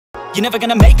You're never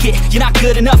gonna make it, you're not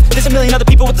good enough. There's a million other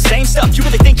people with the same stuff. You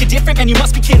really think you're different? Man, you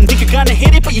must be kidding. Think you're gonna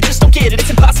hit it, but you just don't get it. It's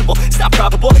impossible, it's not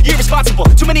probable, you're irresponsible.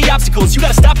 Too many obstacles, you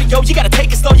gotta stop it, yo. You gotta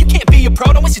take it slow, you can't be a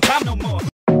pro. Don't waste your time no more.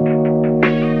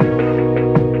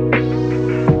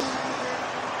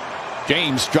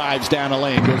 James drives down a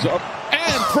lane, goes up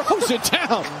and throws it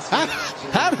down.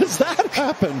 How does that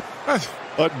happen?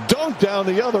 A dunk down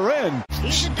the other end.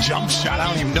 Jump shot, I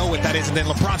don't even know what that is. And then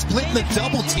LeBron splitting the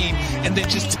double team and then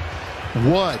just...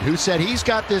 Wood, who said he's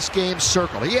got this game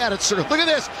circled. He had it circled. Look at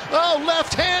this. Oh,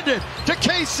 left-handed to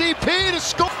KCP to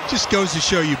score. Just goes to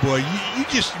show you, boy, you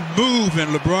just move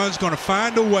and LeBron's going to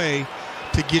find a way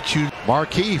to get you.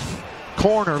 Markeith,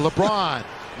 corner, LeBron.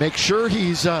 Make sure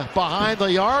he's behind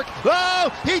the arc.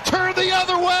 Oh, he turned the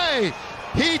other way.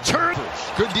 He turned.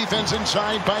 Good defense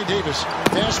inside by Davis.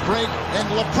 Fast break, and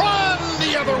LeBron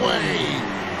the other way.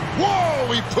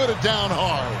 Whoa, he put it down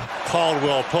hard.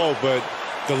 Caldwell Pope, but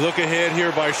the look ahead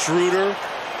here by Schroeder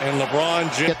and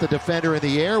LeBron. Get the defender in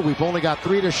the air. We've only got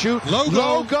 3 to shoot.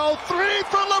 Logo 3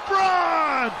 for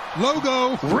LeBron.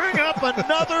 Logo. Bring up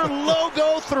another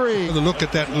logo 3. Look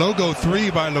at that logo 3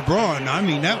 by LeBron. I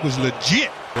mean, that was legit.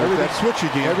 Switch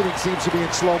again. Everything seems to be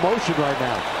in slow motion right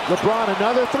now. LeBron,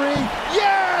 another 3.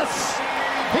 Yes!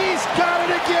 He's got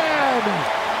it again!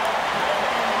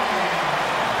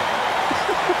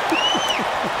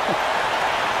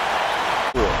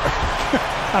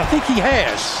 I think he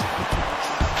has.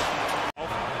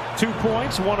 2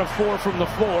 points, 1 of 4 from the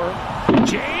floor.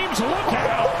 James, look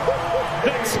out!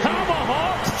 The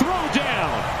tomahawk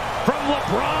throwdown from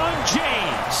LeBron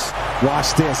James.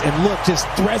 Watch this, and look, just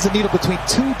threads a needle between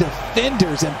 2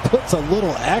 defenders and puts a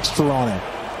little extra on it.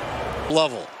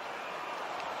 Level.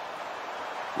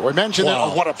 We mentioned that.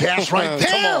 Oh, what a pass right there.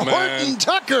 Come on, man. Horton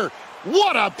Tucker.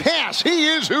 What a pass. He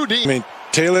is Houdini. I mean,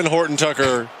 Taylor Horton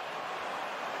Tucker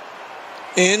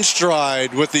in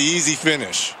stride with the easy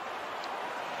finish.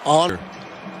 On.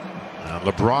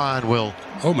 LeBron will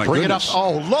bring it up.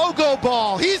 Oh, logo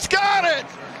ball. He's got it.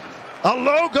 A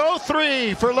logo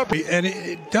 3 for LeBron. And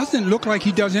it doesn't look like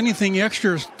he does anything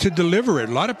extra to deliver it.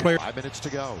 A lot of players. 5 minutes to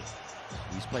go.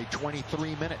 He's played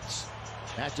 23 minutes.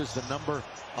 Matches the number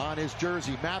on his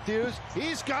jersey. Matthews,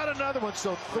 he's got another one.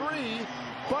 So 3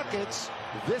 buckets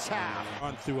this half.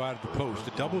 On throughout the post.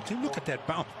 The double team. Look at that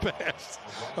bounce pass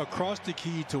across the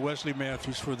key to Wesley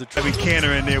Matthews for the Every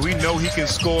Canner in there. We know he can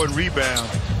score and rebound.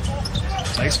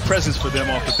 Nice presence for them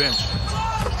off the bench.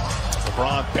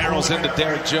 LeBron barrels into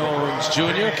Derrick Jones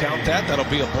Jr. Count that. That'll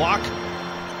be a block.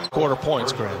 Quarter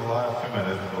points, Grant.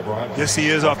 Yes, he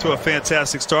is off to a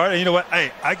fantastic start. And you know what?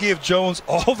 Hey, I give Jones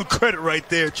all the credit right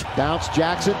there. Bounce,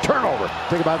 Jackson, turnover.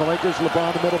 Think about the Lakers,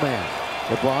 LeBron the middleman.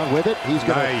 LeBron with it. He's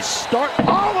going to start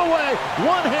all the way.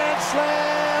 One-hand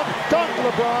slam. Dunk,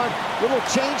 LeBron. Little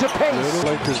change of pace.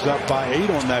 The Lakers up by 8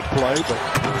 on that play, but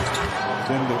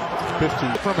then the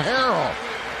 15. From Harrell.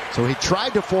 So he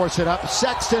tried to force it up.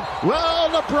 Sexton. Well,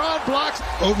 LeBron blocks.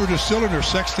 Over the cylinder.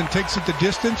 Sexton takes it the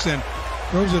distance and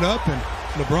throws it up, and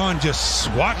LeBron just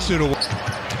swats it away.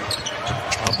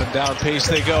 Up and down pace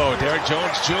they go. Derrick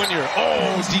Jones Jr.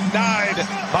 Oh, denied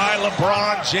by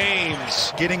LeBron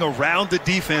James. Getting around the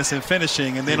defense and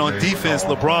finishing, and then on defense,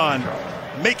 LeBron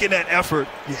making that effort.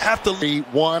 You have to.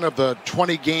 1 of the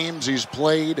 20 games he's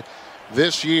played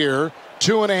this year.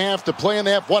 2.5 to play in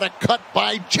that. What a cut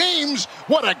by James.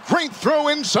 What a great throw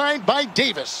inside by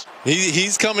Davis.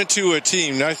 He's coming to a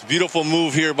team. Nice, beautiful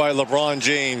move here by LeBron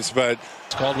James, but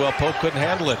Caldwell Pope couldn't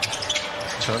handle it.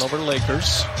 Turnover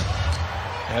Lakers.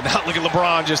 And now look at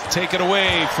LeBron just take it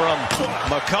away from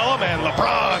McCollum, and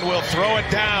LeBron will throw it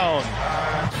down.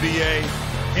 VA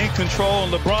in control,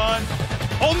 and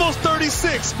LeBron almost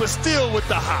 36, but still with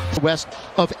the hop. West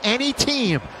of any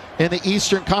team in the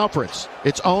Eastern Conference.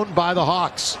 It's owned by the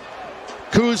Hawks.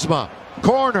 Kuzma,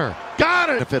 corner, got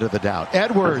it. Benefit of the doubt.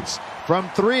 Edwards from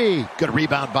 3. Good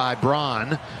rebound by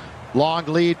Braun. Long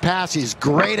lead pass. He's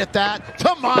great at that. To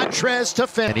Montrez to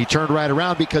finish. And he turned right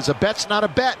around because a bet's not a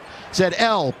bet. Said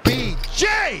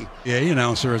LBJ. Yeah,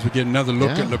 announcer, as we get another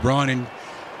look at LeBron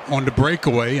on the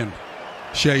breakaway, and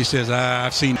Shea says,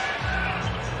 I've seen.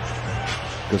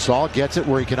 Gasol gets it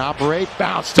where he can operate.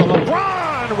 Bounce to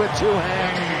LeBron with 2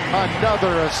 hands.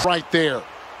 Another assist. Right there.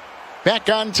 Back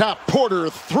on top. Porter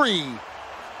 3.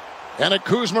 And a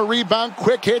Kuzma rebound.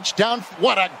 Quick hitch down.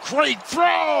 What a great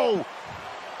throw.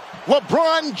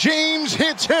 LeBron James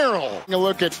hits Harrell. A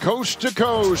look at Coast to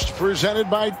Coast presented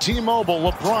by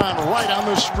T-Mobile. LeBron right on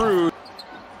the screw.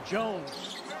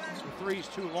 Jones, the 3's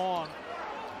too long.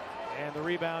 And the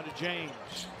rebound to James.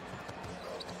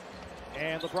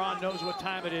 And LeBron knows what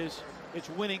time it is. It's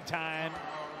winning time.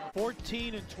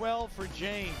 14 and 12 for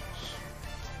James.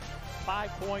 5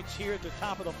 points here at the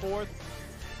top of the fourth.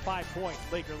 5-point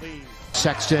Laker lead.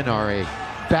 Sexton are a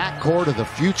backcourt of the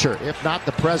future, if not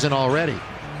the present already.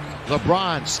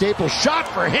 LeBron, staple shot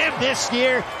for him this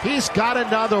year. He's got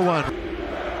another one.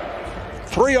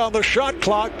 3 on the shot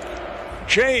clock.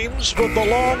 James with the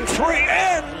long 3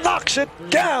 and knocks it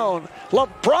down.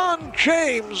 LeBron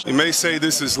James. You may say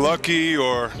this is lucky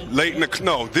or late in the...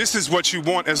 No, this is what you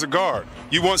want as a guard.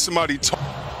 You want somebody...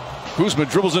 Kuzma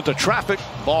dribbles into traffic.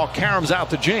 Ball caroms out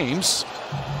to James.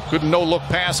 Good no-look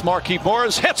pass. Markieff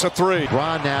Morris hits a 3.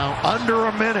 LeBron now under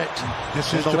a minute.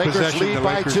 This is the Lakers possession lead the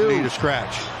by Lakers 2. need to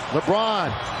scratch.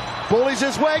 LeBron bullies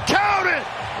his way. Count it!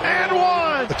 And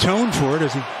 1. Atone for it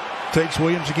as he takes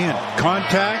Williams again.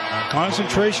 Contact,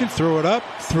 concentration, throw it up,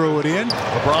 throw it in.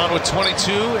 LeBron with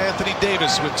 22, Anthony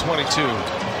Davis with 22.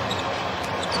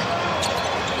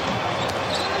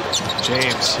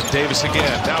 James, Davis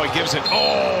again. Now he gives it.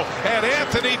 Oh, and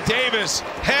Anthony Davis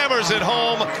hammers it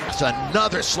home. It's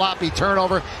another sloppy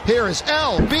turnover. Here is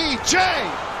LBJ.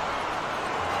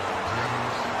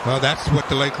 Well, that's what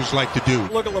the Lakers like to do.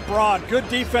 Look at LeBron. Good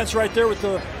defense right there with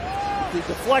the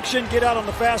deflection. Get out on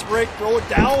the fast break. Throw it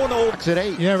down. At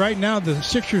 8. Yeah, right now the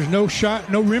Sixers no shot,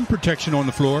 no rim protection on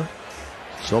the floor.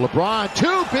 So LeBron,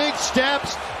 2 big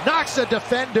steps, knocks the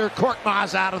defender.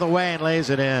 Korkmaz out of the way and lays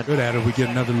it in. Good at it. We get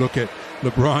another look at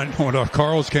LeBron on our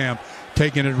Carl's cam,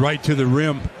 taking it right to the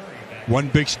rim. 1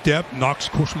 big step, knocks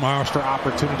Korkmaz.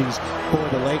 Opportunities for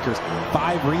the Lakers.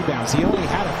 5 rebounds. He only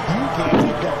had a few games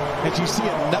ago. And you see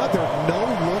another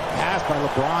no-look pass by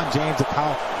LeBron James to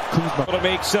Kyle Kuzma. To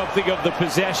make something of the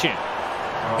possession.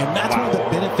 And that's one of the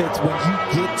benefits when you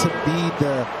get to be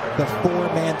the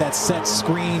 4-man that sets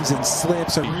screens and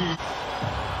slips. 5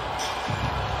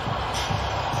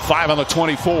 on the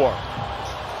 24.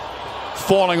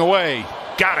 Falling away.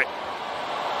 Got it.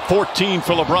 14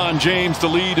 for LeBron James. The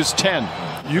lead is 10.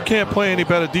 You can't play any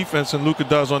better defense than Luka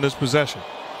does on this possession.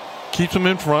 Keeps him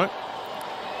in front.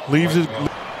 Leaves it.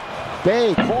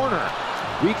 Bay, corner.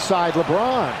 Weak side,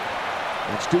 LeBron.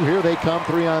 It's 2 here. They come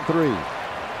 3 on 3.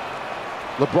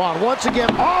 LeBron once again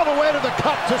all the way to the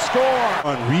cup to score.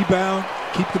 On rebound,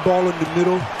 keep the ball in the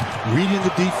middle, reading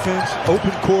the defense,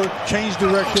 open court, change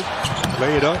direction,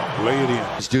 lay it up, lay it in.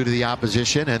 It's due to the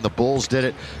opposition, and the Bulls did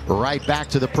it right back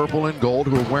to the purple and gold,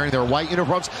 who are wearing their white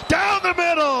uniforms. Down the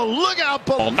middle, look out.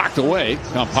 Ball knocked away.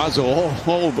 Campazzo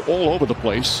all over the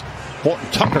place. Horton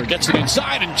Tucker gets it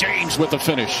inside, and James with the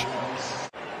finish.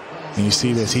 And you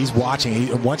see this, he's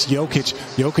watching. Once Jokic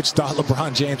thought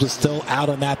LeBron James was still out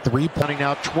on that 3-point.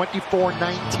 Now 24-19.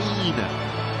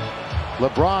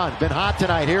 LeBron, been hot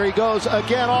tonight. Here he goes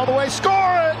again, all the way, score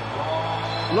it!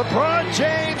 LeBron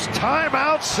James,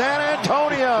 timeout San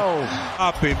Antonio.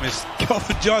 Up him as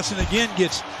Kelvin Johnson again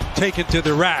gets taken to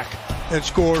the rack and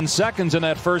scored. Seconds in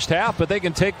that first half, but they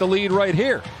can take the lead right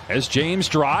here as James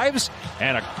drives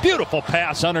and a beautiful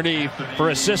pass underneath for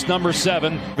assist number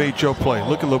 7. Made your play.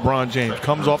 Look at LeBron James.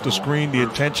 Comes off the screen, the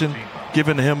attention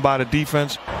given to him by the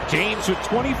defense. James with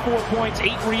 24 points,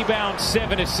 8 rebounds,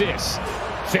 7 assists.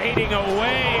 Fading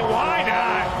away, why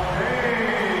not?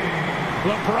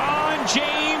 LeBron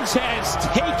James has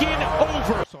taken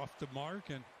over. Off the mark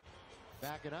and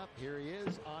back it up. Here he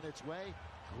is on its way.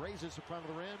 Raises in front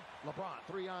of the rim. LeBron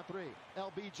 3 on 3.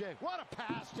 LBJ. What a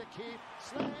pass to keep.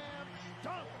 Slam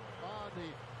dunk on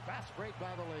the fast break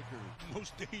by the Lakers.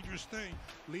 most dangerous thing,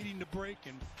 leading the break,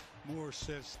 and Moore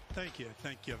says, thank you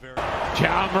very much.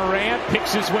 John Morant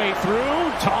picks his way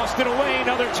through, tossed it away,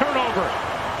 another turnover.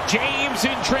 James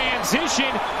in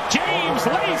transition, James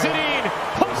lays it in,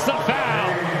 puts the foul,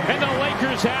 and the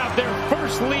Lakers have their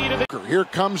first lead of the... Here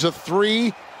comes a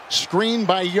 3, screened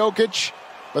by Jokic,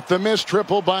 but the missed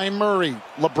triple by Murray.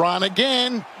 LeBron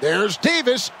again, there's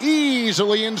Davis,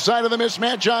 easily inside of the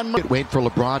mismatch on Murray. Wait for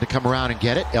LeBron to come around and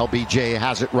get it. LBJ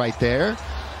has it right there.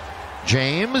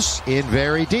 James in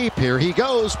very deep. Here he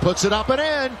goes, puts it up and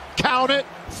in. Count it,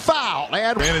 foul.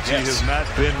 And energy has not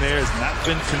been there, has not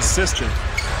been consistent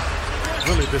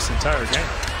really this entire game.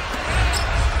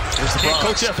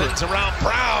 Coach Evans around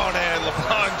Brown, and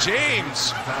LeBron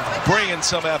James bringing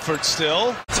some effort still.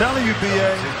 I'm telling you,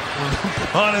 BA,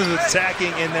 LeBron is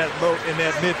attacking in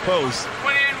that mid post.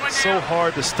 So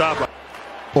hard to stop.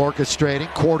 Orchestrating,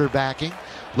 quarterbacking.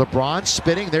 LeBron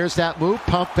spinning. There's that move.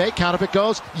 Pump fake. Count if it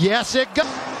goes. Yes, it goes.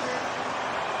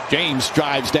 James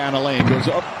drives down a lane, goes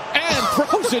up and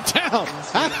throws it down.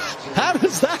 How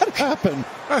does that happen?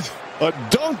 A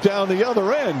dunk down the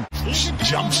other end.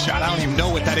 Jump shot. I don't even know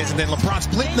what that is. And then LeBron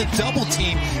splitting the double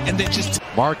team and then just...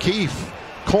 Markieff,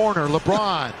 corner,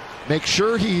 LeBron. Make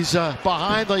sure he's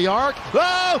behind the arc.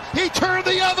 Oh, he turned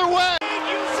the other way.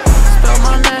 Spell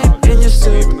my name in your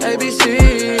soup,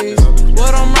 ABCs.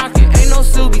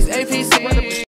 APC.